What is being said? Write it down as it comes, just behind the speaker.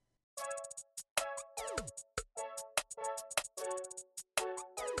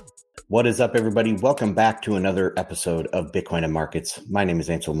What is up, everybody? Welcome back to another episode of Bitcoin and Markets. My name is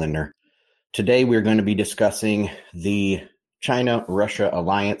Ansel Lindner. Today, we're going to be discussing the China-Russia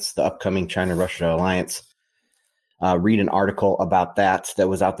alliance, the upcoming China-Russia alliance. Read an article about that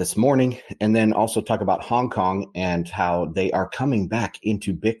was out this morning, and then also talk about Hong Kong and how they are coming back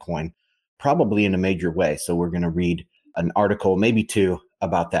into Bitcoin, probably in a major way. So we're going to read an article, maybe two,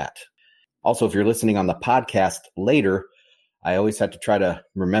 about that. Also, if you're listening on the podcast later, I always have to try to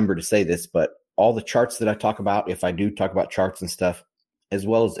remember to say this, but all the charts that I talk about, if I do talk about charts and stuff, as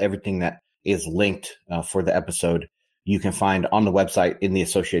well as everything that is linked for the episode, you can find on the website in the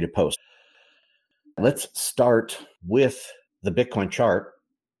associated post. Let's start with the Bitcoin chart.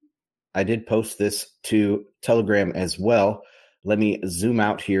 I did post this to Telegram as well. Let me zoom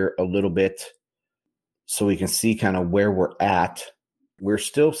out here a little bit so we can see kind of where we're at. We're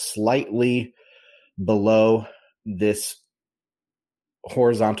still slightly below this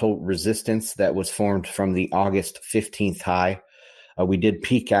horizontal resistance that was formed from the August 15th high. We did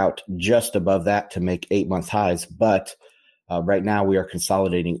peak out just above that to make 8-month highs, but right now we are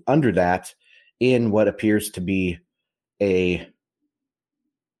consolidating under that in what appears to be a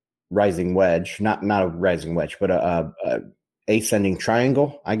rising wedge, not a rising wedge, but a ascending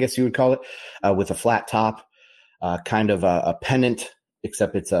triangle, I guess you would call it, with a flat top, kind of a pennant,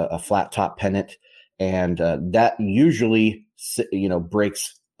 except it's a flat top pennant, and that usually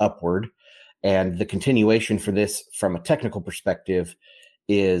breaks upward. And the continuation for this from a technical perspective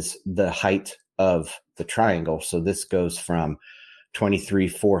is the height of the triangle. So this goes from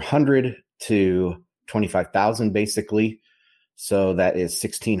 23,400 to 25,000 basically. So that is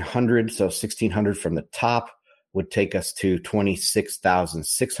 1,600. So 1,600 from the top would take us to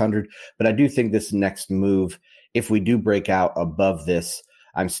 26,600. But I do think this next move, if we do break out above this,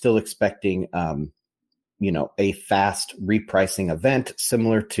 I'm still expecting a fast repricing event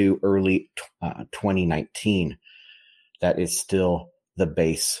similar to early 2019. That is still the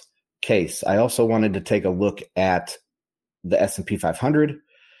base case. I also wanted to take a look at the S&P 500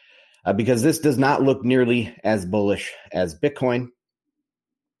 because this does not look nearly as bullish as Bitcoin.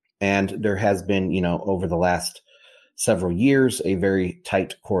 And there has been, over the last several years, a very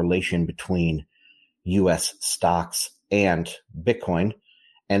tight correlation between U.S. stocks and Bitcoin.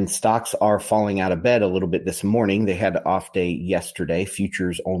 And stocks are falling out of bed a little bit this morning. They had an off day yesterday,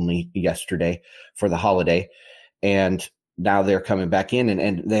 futures only yesterday for the holiday. And now they're coming back in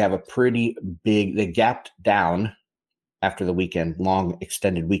and they have a pretty big, they gapped down after the weekend, long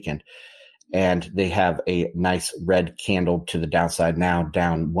extended weekend. And they have a nice red candle to the downside now,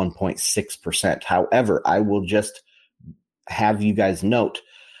 down 1.6%. However, I will just have you guys note,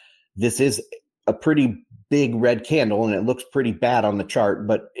 this is a pretty big red candle and it looks pretty bad on the chart,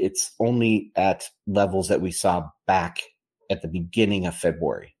 but it's only at levels that we saw back at the beginning of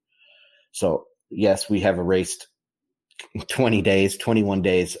February. So yes, we have erased 21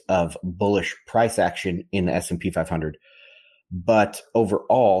 days of bullish price action in the S&P 500. But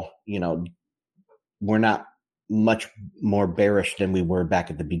overall, we're not much more bearish than we were back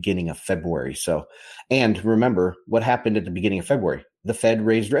at the beginning of February. So, and remember what happened at the beginning of February. The Fed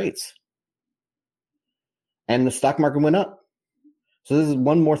raised rates. And the stock market went up. So this is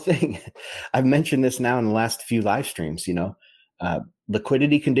one more thing. I've mentioned this now in the last few live streams.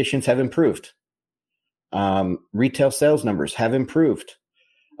 Liquidity conditions have improved. Retail sales numbers have improved.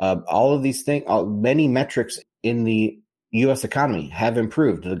 All of these things, many metrics in the U.S. economy have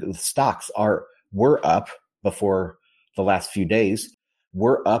improved. The stocks were up before the last few days.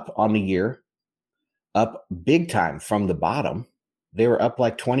 We're up on the year, up big time from the bottom. They were up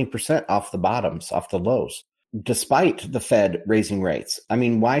like 20% off the bottoms, off the lows, despite the Fed raising rates. I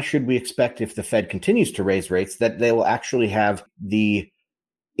mean, why should we expect if the Fed continues to raise rates that they will actually have the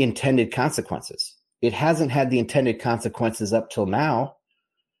intended consequences? It hasn't had the intended consequences up till now.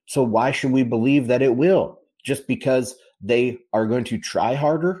 So why should we believe that it will? Just because they are going to try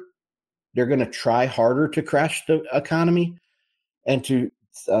harder? They're going to try harder to crash the economy and to,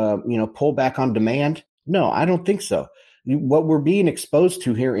 pull back on demand? No, I don't think so. What we're being exposed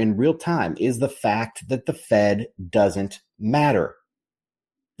to here in real time is the fact that the Fed doesn't matter.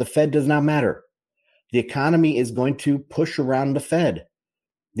 The Fed does not matter. The economy is going to push around the Fed.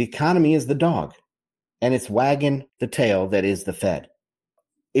 The economy is the dog, and it's wagging the tail that is the Fed.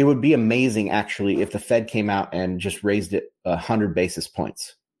 It would be amazing, actually, if the Fed came out and just raised it 100 basis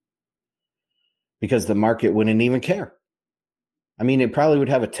points, because the market wouldn't even care. I mean, it probably would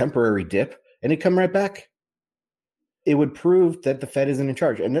have a temporary dip and it'd come right back. It would prove that the Fed isn't in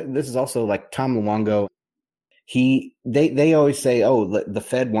charge. And this is also like Tom Luongo. They always say, oh, the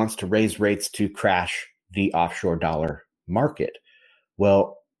Fed wants to raise rates to crash the offshore dollar market.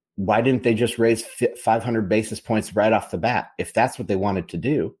 Well, why didn't they just raise 500 basis points right off the bat? If that's what they wanted to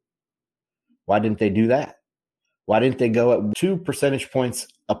do, why didn't they do that? Why didn't they go at 2 percentage points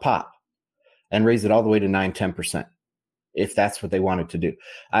a pop and raise it all the way to 9-10%? If that's what they wanted to do.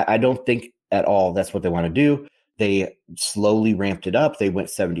 I don't think at all that's what they want to do. They slowly ramped it up. They went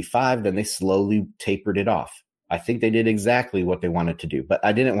 75, then they slowly tapered it off. I think they did exactly what they wanted to do, but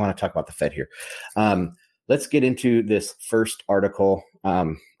I didn't want to talk about the Fed here. Let's get into this first article.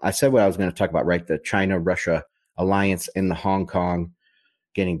 I said what I was going to talk about, right? The China-Russia alliance and the Hong Kong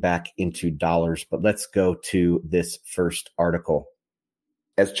getting back into dollars. But let's go to this first article.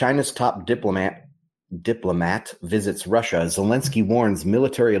 As China's top diplomat visits Russia, Zelensky warns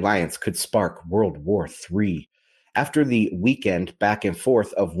military alliance could spark World War III. After the weekend back and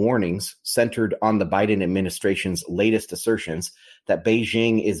forth of warnings centered on the Biden administration's latest assertions that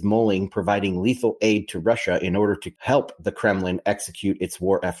Beijing is mulling providing lethal aid to Russia in order to help the Kremlin execute its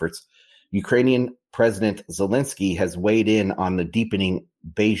war efforts, Ukrainian President Zelensky has weighed in on the deepening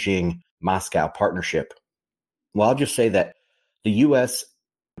Beijing-Moscow partnership. Well, I'll just say that the U.S.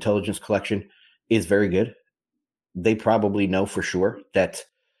 intelligence collection is very good. They probably know for sure that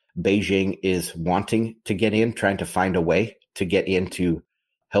Beijing is wanting to get in, trying to find a way to get in to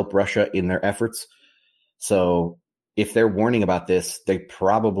help Russia in their efforts. So if they're warning about this, they're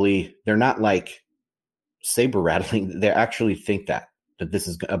not like saber rattling. They actually think that this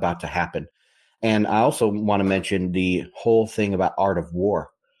is about to happen. And I also want to mention the whole thing about art of war.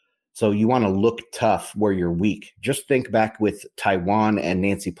 So you want to look tough where you're weak. Just think back with Taiwan and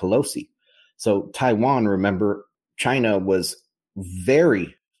Nancy Pelosi. So Taiwan, remember, China was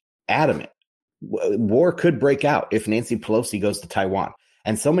very adamant. War could break out if Nancy Pelosi goes to Taiwan.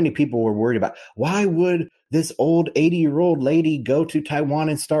 And so many people were worried about, why would this old 80-year-old lady go to Taiwan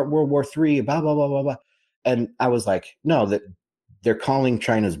and start World War III, blah, blah, blah, blah, blah. And I was like, no, that they're calling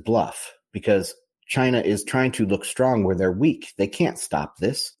China's bluff because China is trying to look strong where they're weak. They can't stop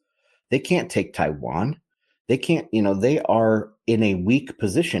this. They can't take Taiwan. They can't, they are in a weak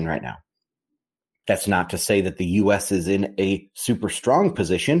position right now. That's not to say that the U.S. is in a super strong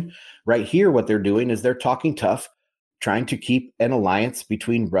position. Right here, what they're doing is they're talking tough, trying to keep an alliance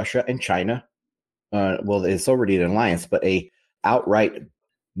between Russia and China. Well, it's already an alliance, but a outright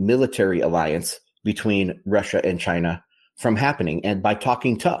military alliance between Russia and China from happening. And by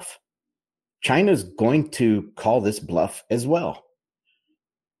talking tough, China's going to call this bluff as well.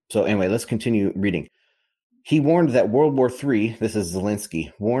 So anyway, let's continue reading. He warned that World War III, this is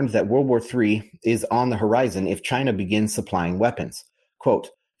Zelensky, warned that World War III is on the horizon if China begins supplying weapons. Quote,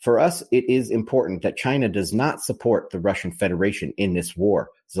 for us, it is important that China does not support the Russian Federation in this war,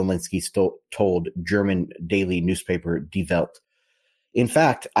 Zelensky told German daily newspaper Die Welt. In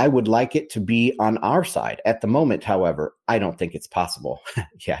fact, I would like it to be on our side. At the moment, however, I don't think it's possible.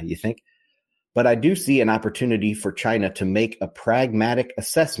 Yeah, you think? But I do see an opportunity for China to make a pragmatic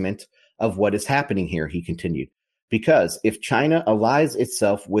assessment of what is happening here, he continued. Because if China allies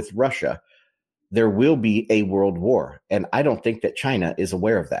itself with Russia, there will be a world war. And I don't think that China is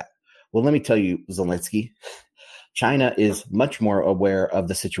aware of that. Well, let me tell you, Zelensky, China is much more aware of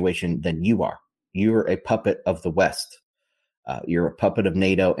the situation than you are. You're a puppet of the West. You're a puppet of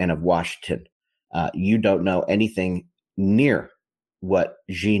NATO and of Washington. You don't know anything near what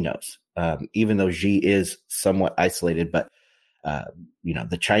Xi knows, even though Xi is somewhat isolated. But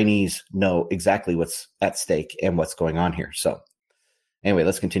the Chinese know exactly what's at stake and what's going on here. So anyway,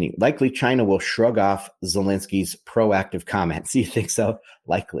 let's continue. Likely China will shrug off Zelensky's proactive comments. You think so?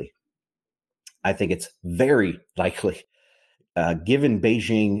 Likely. I think it's very likely, given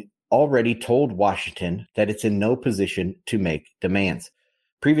Beijing already told Washington that it's in no position to make demands.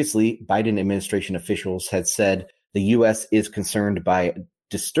 Previously, Biden administration officials had said the U.S. is concerned by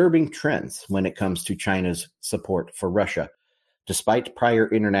disturbing trends when it comes to China's support for Russia. Despite prior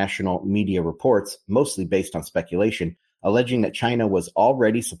international media reports, mostly based on speculation, alleging that China was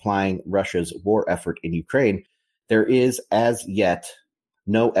already supplying Russia's war effort in Ukraine, there is as yet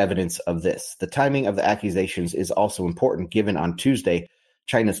no evidence of this. The timing of the accusations is also important, given on Tuesday,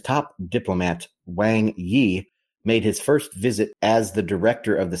 China's top diplomat Wang Yi made his first visit as the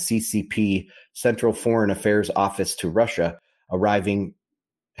director of the CCP Central Foreign Affairs Office to Russia,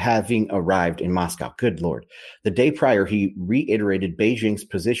 having arrived in Moscow. Good Lord. The day prior, he reiterated Beijing's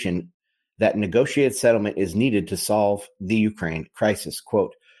position that negotiated settlement is needed to solve the Ukraine crisis.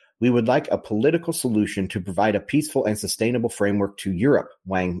 Quote, we would like a political solution to provide a peaceful and sustainable framework to Europe,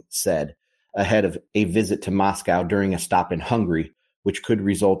 Wang said, ahead of a visit to Moscow during a stop in Hungary, which could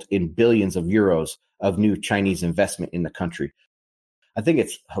result in billions of euros of new Chinese investment in the country. I think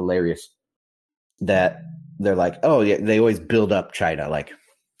it's hilarious. that they're like, oh, yeah, they always build up China. Like,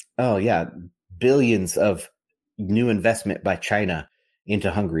 oh, yeah, billions of new investment by China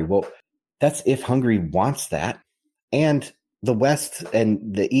into Hungary. Well, that's if Hungary wants that. And the West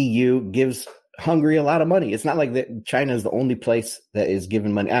and the EU gives Hungary a lot of money. It's not like that China is the only place that is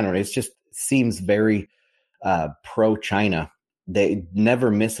giving money. I don't know. It just seems very pro-China. They never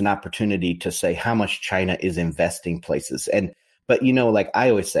miss an opportunity to say how much China is investing places. But like I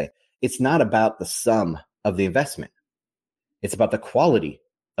always say, it's not about the sum of the investment. It's about the quality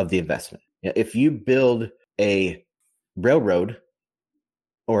of the investment. If you build a railroad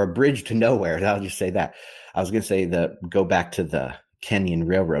or a bridge to nowhere, I'll just say that. I was going to say go back to the Kenyan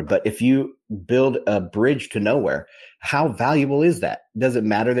Railroad, but if you build a bridge to nowhere, how valuable is that? Does it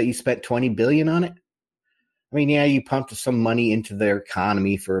matter that you spent $20 billion on it? I mean, yeah, you pumped some money into their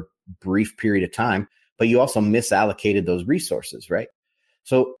economy for a brief period of time, but you also misallocated those resources, right?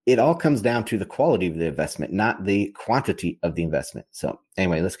 So it all comes down to the quality of the investment, not the quantity of the investment. So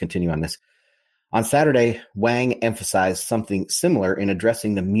anyway, let's continue on this. On Saturday, Wang emphasized something similar in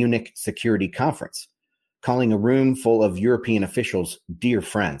addressing the Munich Security Conference. Calling a room full of European officials dear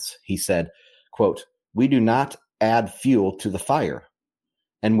friends, he said, quote, "We do not add fuel to the fire,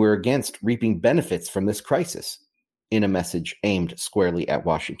 and we're against reaping benefits from this crisis," in a message aimed squarely at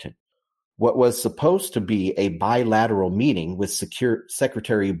Washington. What was supposed to be a bilateral meeting with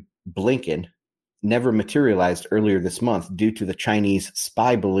Secretary Blinken never materialized earlier this month due to the Chinese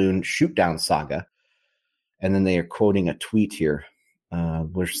spy balloon shoot-down saga. And then they are quoting a tweet here.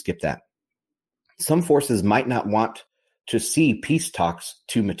 We'll skip that. Some forces might not want to see peace talks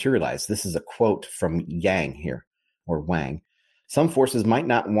to materialize. This is a quote from Yang here, or Wang. Some forces might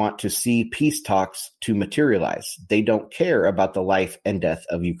not want to see peace talks to materialize. They don't care about the life and death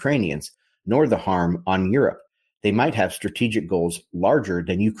of Ukrainians, nor the harm on Europe. They might have strategic goals larger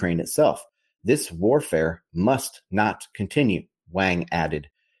than Ukraine itself. This warfare must not continue, Wang added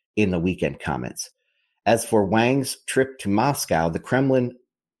in the weekend comments. As for Wang's trip to Moscow, the Kremlin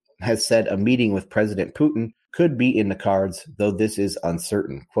has said a meeting with President Putin could be in the cards, though this is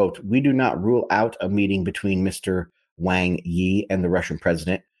uncertain. Quote, "We do not rule out a meeting between Mr. Wang Yi and the Russian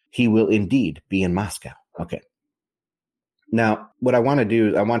president. He will indeed be in Moscow." Okay. Now, what I want to do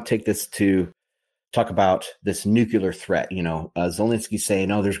is I want to take this to talk about this nuclear threat. Zelensky's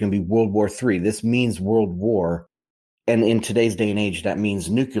saying, oh, there's going to be World War III. This means world war. And in today's day and age, that means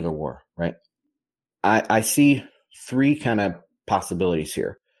nuclear war, right? I see three kind of possibilities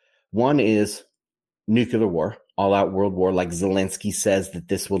here. One is nuclear war, all-out world war, like Zelensky says that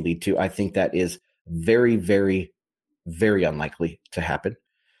this will lead to. I think that is very, very, very unlikely to happen.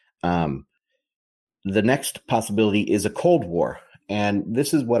 The next possibility is a Cold War. And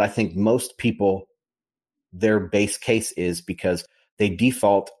this is what I think most people, their base case is, because they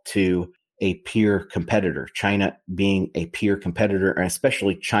default to a peer competitor, China being a peer competitor, and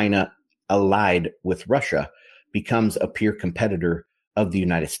especially China allied with Russia becomes a peer competitor of the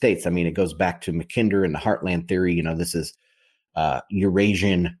United States. I mean, it goes back to Mackinder and the Heartland theory. This is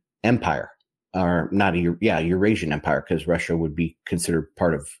Eurasian empire, or not Eurasian empire, because Russia would be considered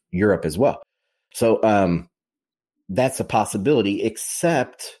part of Europe as well. So that's a possibility,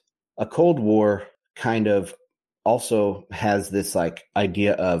 except a Cold War kind of also has this like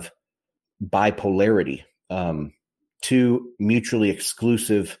idea of bipolarity, two mutually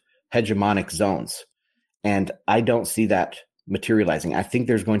exclusive hegemonic zones. And I don't see that materializing. I think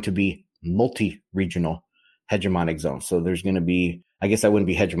there's going to be multi-regional hegemonic zones. So there's going to be, I guess I wouldn't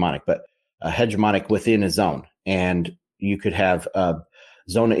be hegemonic, but a hegemonic within a zone. And you could have a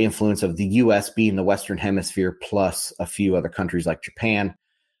zone of influence of the U.S. being the Western Hemisphere plus a few other countries like Japan.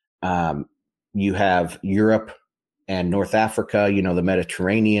 You have Europe and North Africa, the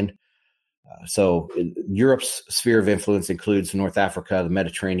Mediterranean. So Europe's sphere of influence includes North Africa, the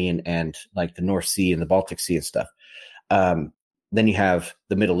Mediterranean, and like the North Sea and the Baltic Sea and stuff. Then you have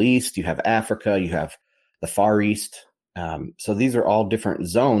the Middle East, you have Africa, you have the Far East. So these are all different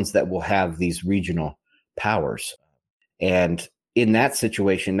zones that will have these regional powers. And in that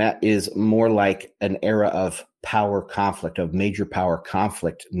situation, that is more like an era of power conflict, of major power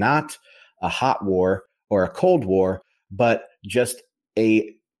conflict, not a hot war or a cold war, but just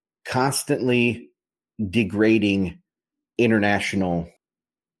a constantly degrading international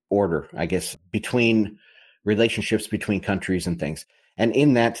order, I guess, between relationships between countries and things. And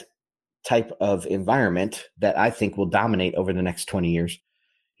in that type of environment that I think will dominate over the next 20 years,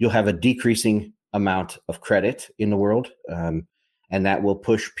 you'll have a decreasing amount of credit in the world, and that will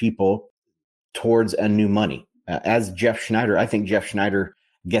push people towards a new money. As Jeff Schneider, I think Jeff Schneider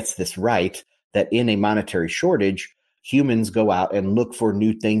gets this right, that in a monetary shortage, humans go out and look for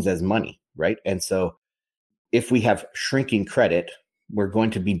new things as money. right? And so if we have shrinking credit, we're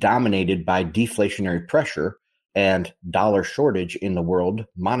going to be dominated by deflationary pressure and dollar shortage in the world,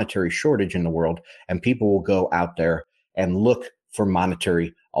 monetary shortage in the world, and people will go out there and look for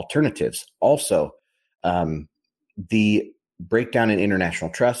monetary alternatives. Also, the breakdown in international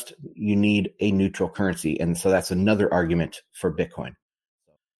trust, you need a neutral currency. And so that's another argument for Bitcoin.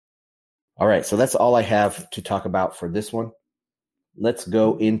 All right, so that's all I have to talk about for this one. Let's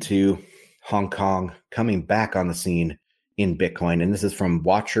go into Hong Kong coming back on the scene in Bitcoin. And this is from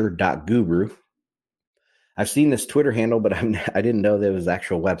watcher.guru. I've seen this Twitter handle, but I didn't know there was an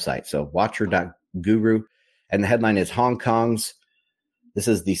actual website. So watcher.guru. And the headline is Hong Kong's, this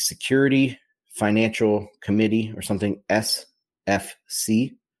is the Security Financial Committee or something,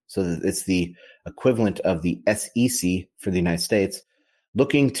 SFC. So it's the equivalent of the SEC for the United States,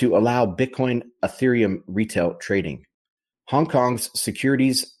 looking to allow Bitcoin Ethereum retail trading. Hong Kong's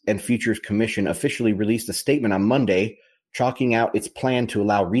Securities and Futures Commission officially released a statement on Monday, chalking out its plan to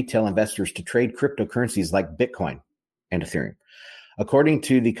allow retail investors to trade cryptocurrencies like Bitcoin and Ethereum. According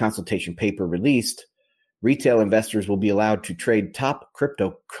to the consultation paper released, retail investors will be allowed to trade top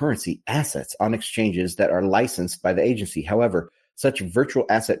cryptocurrency assets on exchanges that are licensed by the agency. However, such virtual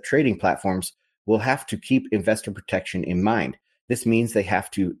asset trading platforms will have to keep investor protection in mind. This means they have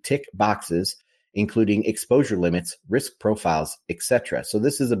to tick boxes, including exposure limits, risk profiles, etc. So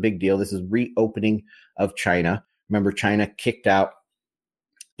this is a big deal. This is reopening of China. Remember, China kicked out.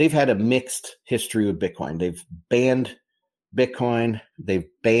 They've had a mixed history with Bitcoin. They've banned Bitcoin. They've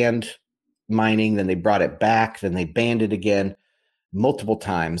banned mining. Then they brought it back. Then they banned it again multiple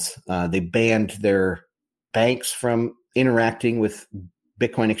times. They banned their banks from interacting with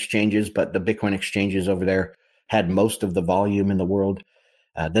Bitcoin exchanges, but the Bitcoin exchanges over there had most of the volume in the world.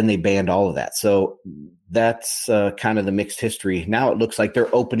 Then they banned all of that. So that's kind of the mixed history. Now it looks like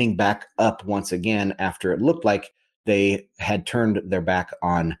they're opening back up once again after it looked like they had turned their back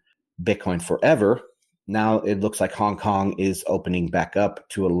on Bitcoin forever. Now it looks like Hong Kong is opening back up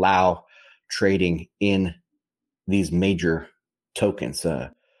to allow trading in these major tokens.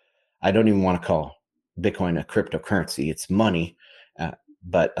 I don't even want to call Bitcoin a cryptocurrency. It's money.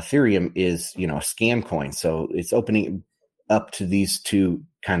 But Ethereum is, a scam coin. So it's opening up to these two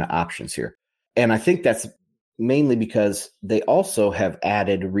kind of options here. And I think that's mainly because they also have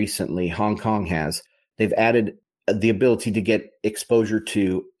added recently, Hong Kong has, they've added the ability to get exposure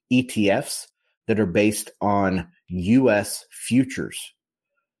to ETFs that are based on US futures.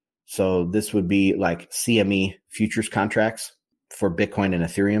 So this would be like CME futures contracts for Bitcoin and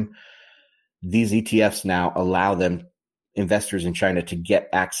Ethereum. These ETFs now allow investors in China to get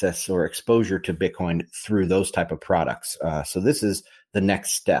access or exposure to Bitcoin through those type of products. So this is the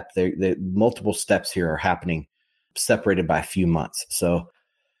next step. The multiple steps here are happening, separated by a few months. So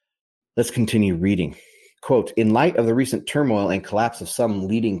let's continue reading. Quote, in light of the recent turmoil and collapse of some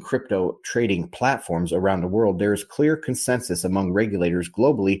leading crypto trading platforms around the world, there is clear consensus among regulators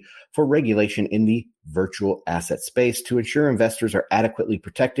globally for regulation in the virtual asset space to ensure investors are adequately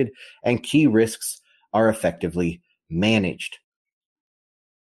protected and key risks are effectively managed.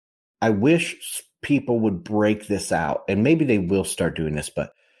 I wish people would break this out, and maybe they will start doing this,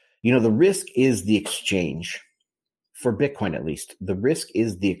 but the risk is the exchange. For Bitcoin, at least, the risk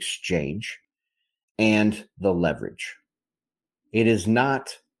is the exchange and the leverage. It is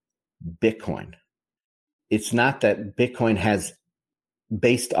not Bitcoin. It's not that Bitcoin has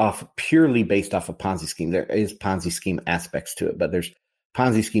purely based off a Ponzi scheme. There is Ponzi scheme aspects to it, but there's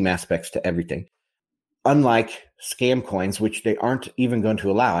Ponzi scheme aspects to everything. Unlike scam coins, which they aren't even going to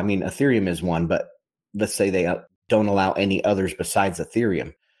allow. I mean, Ethereum is one, but let's say they don't allow any others besides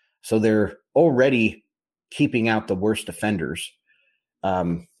Ethereum. So they're already keeping out the worst offenders.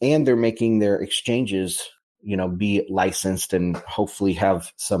 And they're making their exchanges, be licensed and hopefully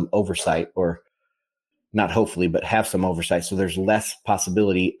have some oversight, or not hopefully, but have some oversight. So there's less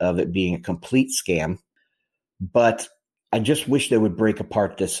possibility of it being a complete scam. But I just wish they would break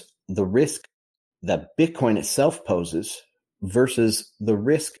apart the risk that Bitcoin itself poses versus the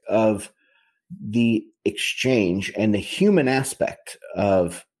risk of the exchange and the human aspect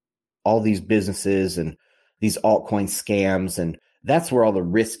of all these businesses and these altcoin scams. And that's where all the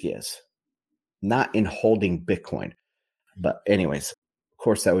risk is, not in holding Bitcoin. But anyways, of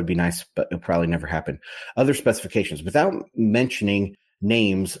course, that would be nice, but it'll probably never happen. Other specifications, without mentioning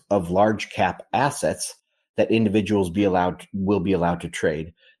names of large cap assets that individuals will be allowed to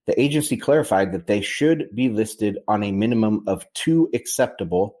trade, the agency clarified that they should be listed on a minimum of 2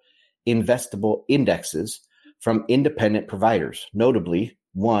 acceptable investable indexes from independent providers. Notably,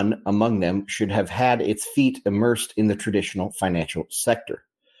 one among them should have had its feet immersed in the traditional financial sector.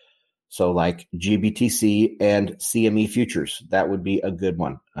 So like GBTC and CME futures, that would be a good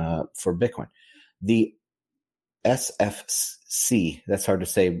one for Bitcoin. The SFC, that's hard to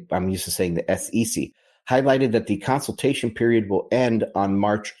say. I'm used to saying the SEC, highlighted that the consultation period will end on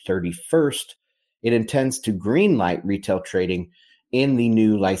March 31st. It intends to greenlight retail trading in the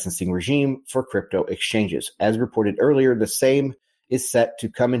new licensing regime for crypto exchanges. As reported earlier, the same is set to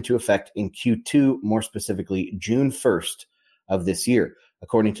come into effect in Q2, more specifically June 1st of this year.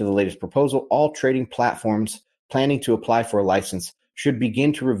 According to the latest proposal, all trading platforms planning to apply for a license should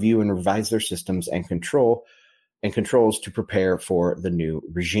begin to review and revise their systems and controls to prepare for the new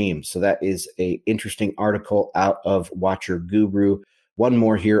regime. So that is an interesting article out of Watcher Guru. One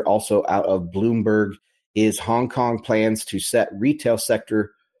more here, also out of Bloomberg, is Hong Kong plans to let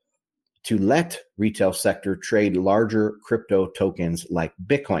retail sector trade larger crypto tokens like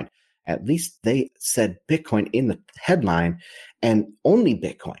Bitcoin. At least they said Bitcoin in the headline and only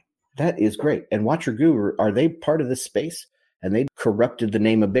Bitcoin. That is great. And Watcher Guru, are they part of this space? And they corrupted the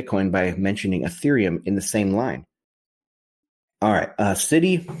name of Bitcoin by mentioning Ethereum in the same line. All right.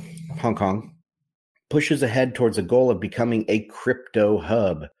 City, Hong Kong, pushes ahead towards a goal of becoming a crypto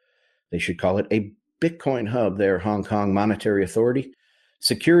hub. They should call it a Bitcoin hub there, Hong Kong Monetary Authority.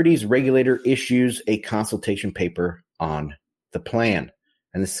 Securities regulator issues a consultation paper on the plan.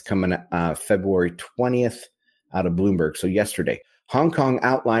 And this is coming February 20th out of Bloomberg. So yesterday, Hong Kong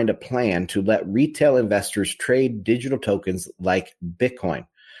outlined a plan to let retail investors trade digital tokens like Bitcoin,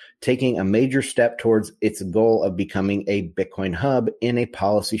 taking a major step towards its goal of becoming a Bitcoin hub in a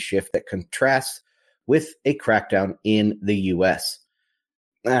policy shift that contrasts with a crackdown in the U.S.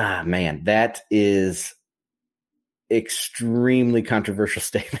 Man, that is extremely controversial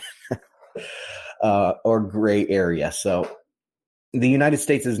statement or gray area. So the United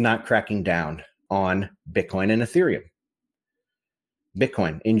States is not cracking down on Bitcoin and Ethereum.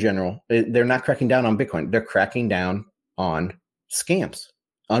 Bitcoin in general, they're not cracking down on Bitcoin. They're cracking down on scams,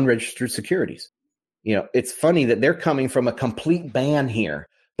 unregistered securities. You know, it's funny that they're coming from a complete ban here,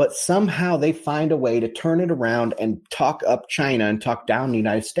 but somehow they find a way to turn it around and talk up China and talk down the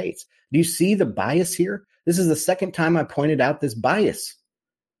United States. Do you see the bias here? This is the second time I pointed out this bias,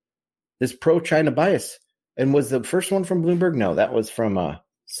 this pro-China bias. And was the first one from Bloomberg? No, that was from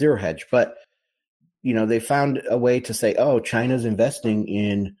Zero Hedge. But, you know, they found a way to say, oh, China's investing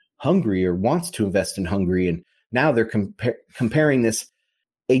in Hungary or wants to invest in Hungary. And now they're comparing this,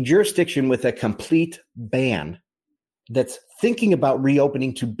 a jurisdiction with a complete ban that's thinking about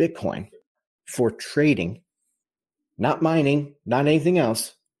reopening to Bitcoin for trading, not mining, not anything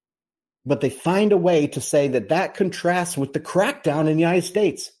else. But they find a way to say that that contrasts with the crackdown in the United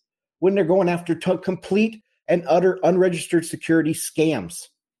States when they're going after complete and utter unregistered security scams.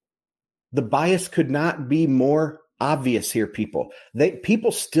 The bias could not be more obvious here, people.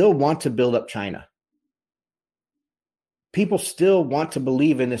 People still want to build up China. People still want to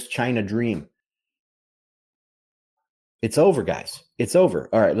believe in this China dream. It's over, guys. It's over.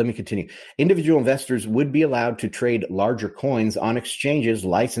 All right, let me continue. Individual investors would be allowed to trade larger coins on exchanges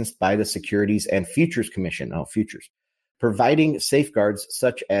licensed by the Securities and Futures Commission, futures, providing safeguards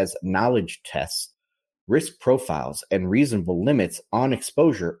such as knowledge tests, risk profiles, and reasonable limits on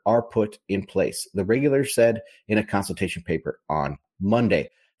exposure are put in place, the regulator said in a consultation paper on Monday.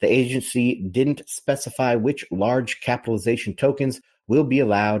 The agency didn't specify which large capitalization tokens will be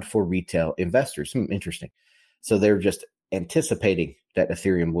allowed for retail investors. Interesting. So they're just anticipating that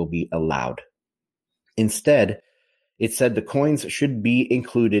Ethereum will be allowed. Instead, it said the coins should be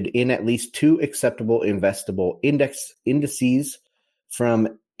included in at least 2 acceptable investable indices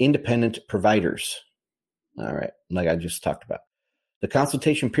from independent providers. All right, like I just talked about. The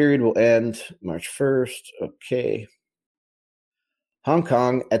consultation period will end March 1st. Okay. Hong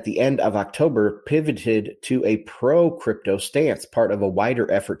Kong, at the end of October, pivoted to a pro-crypto stance, part of a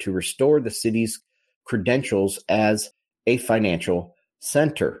wider effort to restore the city's credentials as a financial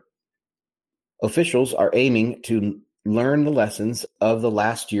center. Officials are aiming to learn the lessons of the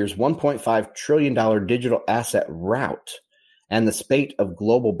last year's $1.5 trillion digital asset rout and the spate of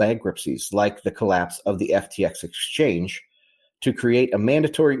global bankruptcies like the collapse of the FTX exchange to create a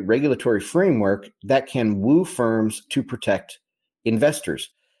mandatory regulatory framework that can woo firms to protect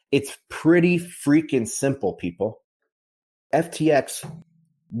investors. It's pretty freaking simple, people. FTX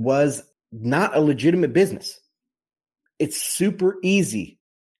was not a legitimate business. It's super easy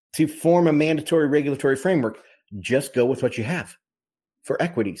to form a mandatory regulatory framework. Just go with what you have for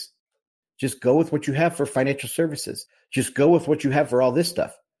equities. Just go with what you have for financial services. Just go with what you have for all this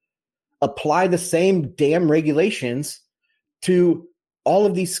stuff. Apply the same damn regulations to all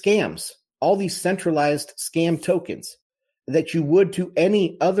of these scams, all these centralized scam tokens. that you would to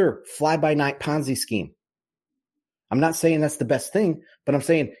any other fly-by-night Ponzi scheme. I'm not saying that's the best thing, but I'm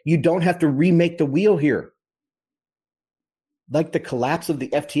saying you don't have to remake the wheel here. Like the collapse of the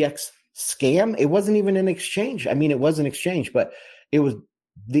FTX scam, it wasn't even an exchange. I mean, it was an exchange, but it was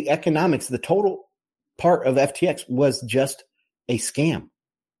the economics, the total part of FTX was just a scam.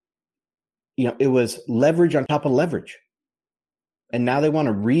 You know, it was leverage on top of leverage. And now they want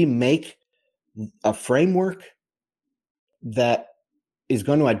to remake a framework that is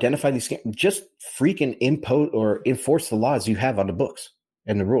going to identify these scams. Just freaking impose or enforce the laws you have on the books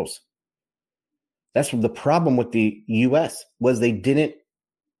and the rules. That's the problem with the U.S. was they didn't.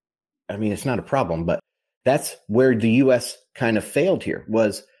 I mean, it's not a problem, but that's where the U.S. kind of failed here,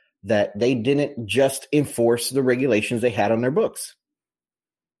 was that they didn't just enforce the regulations they had on their books.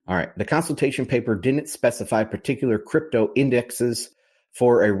 All right. The consultation paper didn't specify particular crypto indexes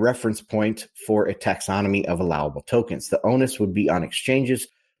for a reference point for a taxonomy of allowable tokens. The onus would be on exchanges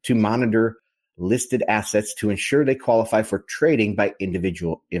to monitor listed assets to ensure they qualify for trading by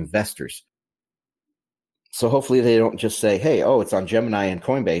individual investors. So hopefully they don't just say, hey, oh, it's on Gemini and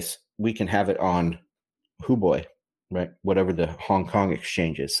Coinbase. We can have it on Huobi, right? Whatever the Hong Kong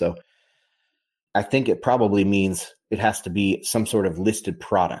exchange is. So I think it probably means it has to be some sort of listed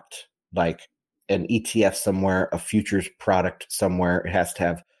product, like an ETF somewhere, a futures product somewhere. It has to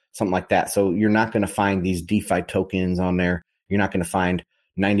have something like that. So you're not going to find these DeFi tokens on there. You're not going to find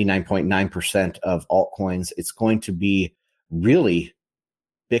 99.9% of altcoins. It's going to be really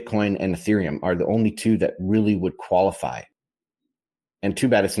Bitcoin and Ethereum are the only two that really would qualify. And too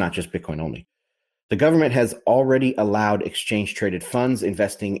bad it's not just Bitcoin only. The government has already allowed exchange-traded funds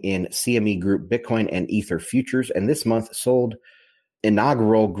investing in CME Group Bitcoin and Ether futures, and this month sold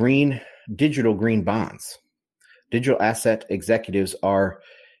inaugural digital green bonds. Digital asset executives are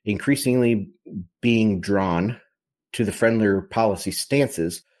increasingly being drawn to the friendlier policy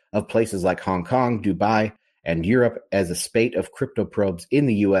stances of places like Hong Kong, Dubai, and Europe as a spate of crypto probes in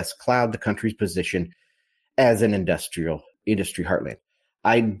the U.S. cloud the country's position as an industry heartland.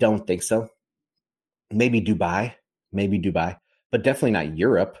 I don't think so. Maybe Dubai, but definitely not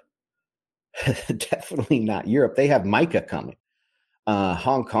Europe. Definitely not Europe. They have MiCA coming.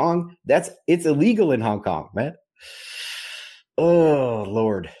 Hong Kong, it's illegal in Hong Kong, man. Oh,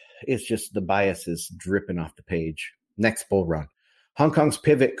 Lord. It's just the bias is dripping off the page. Next bull run. Hong Kong's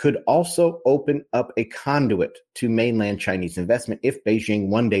pivot could also open up a conduit to mainland Chinese investment if Beijing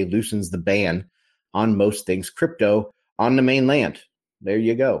one day loosens the ban on most things crypto on the mainland. There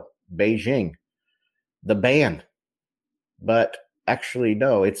you go. Beijing. The ban. But actually,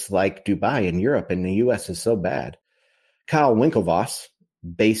 no, it's like Dubai in Europe, and the U.S. is so bad. Kyle Winklevoss,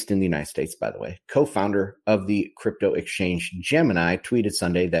 based in the United States, by the way, co-founder of the crypto exchange Gemini, tweeted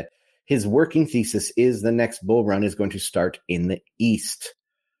Sunday that his working thesis is the next bull run is going to start in the East.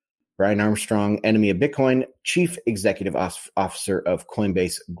 Brian Armstrong, enemy of Bitcoin, chief executive officer of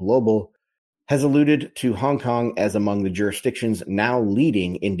Coinbase Global, has alluded to Hong Kong as among the jurisdictions now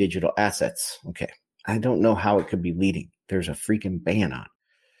leading in digital assets. Okay, I don't know how it could be leading. There's a freaking ban on.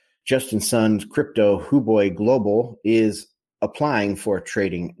 Justin Sun's crypto Huobi Global is applying for a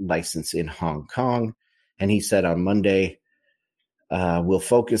trading license in Hong Kong. And he said on Monday, we'll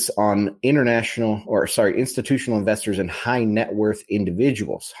focus on institutional investors and high net worth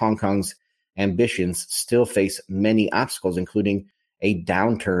individuals. Hong Kong's ambitions still face many obstacles, including a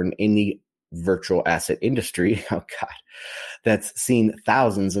downturn in the virtual asset industry. Oh, God, that's seen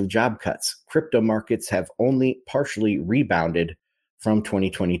thousands of job cuts. Crypto markets have only partially rebounded from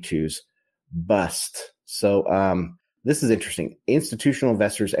 2022's bust. So this is interesting. Institutional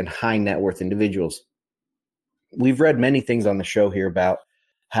investors and high net worth individuals. We've read many things on the show here about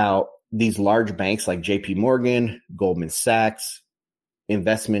how these large banks like JP Morgan, Goldman Sachs,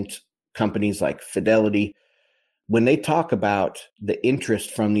 investment companies like Fidelity, when they talk about the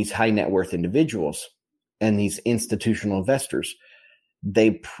interest from these high net worth individuals and these institutional investors,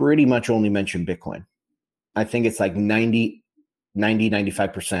 they pretty much only mention Bitcoin. I think it's like 95%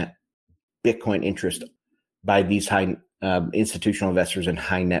 Bitcoin interest by these high institutional investors and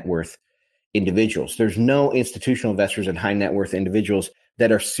high net worth individuals. There's no institutional investors and high net worth individuals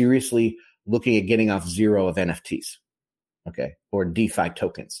that are seriously looking at getting off zero of NFTs, okay, or DeFi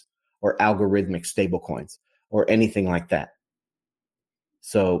tokens or algorithmic stablecoins or anything like that.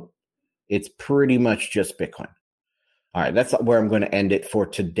 So it's pretty much just Bitcoin. All right, that's where I'm going to end it for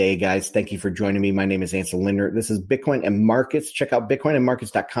today, guys. Thank you for joining me. My name is Ansel Linder. This is Bitcoin and Markets. Check out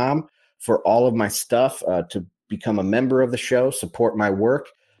bitcoinandmarkets.com for all of my stuff to become a member of the show, support my work.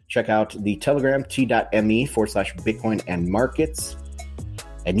 Check out the Telegram, t.me/Bitcoin and Markets.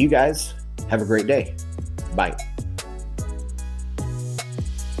 And you guys have a great day. Bye.